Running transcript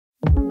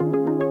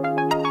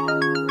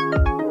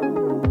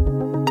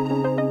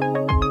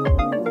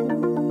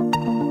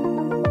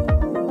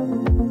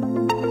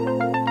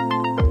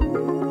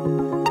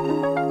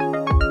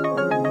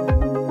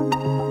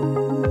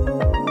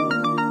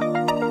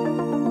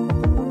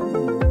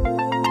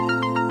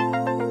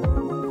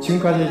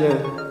지금까지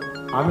이제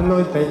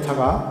아밀로이드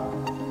베이타가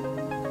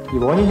이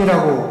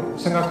원인이라고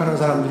생각하는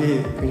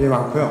사람들이 굉장히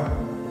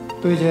많고요.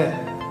 또 이제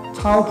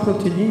타우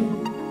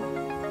프로틴이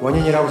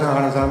원인이라고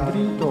생각하는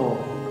사람들이 또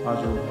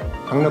아주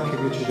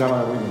강력하게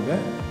주장하고 있는데,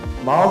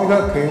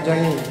 MAO-B가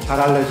굉장히 잘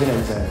알려진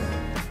엔자임이에요.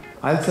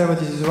 알츠하이머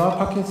디지즈와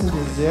파킨슨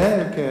디지즈에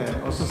이렇게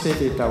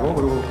어소시에이트 있다고,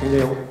 그리고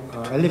굉장히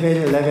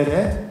엘리베이터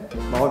레벨에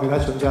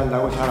MAO-B가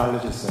존재한다고 잘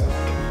알려져 있어요.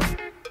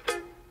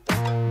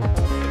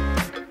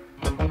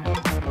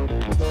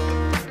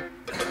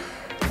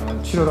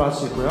 치료를 할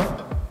수 있고요.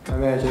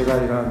 그다음에 저희가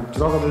이런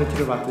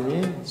드러거빌리티를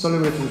봤더니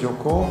솔루빌리티도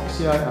좋고,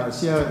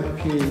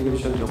 CRP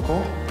이니비션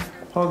좋고,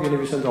 허그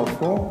이니비션도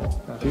없고,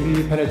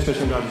 BBB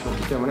페네트레이션도 아주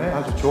좋기 때문에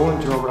아주 좋은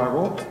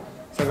드러그라고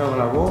생각을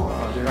하고,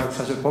 제가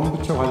사실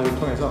본부처 과정을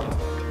통해서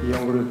이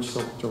연구를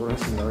지속적으로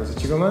했습니다. 그래서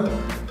지금은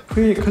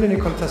프리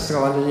클리니컬 테스트가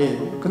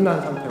완전히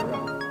끝난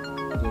상태고요.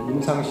 이제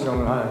임상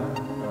실험을 할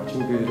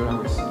준비를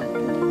하고 있습니다.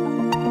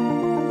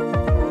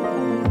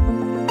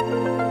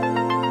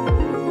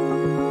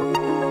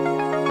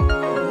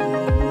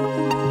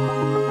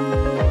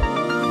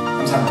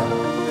 감사합니다.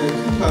 네,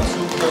 큰 박수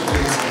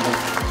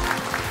부탁드리겠습니다.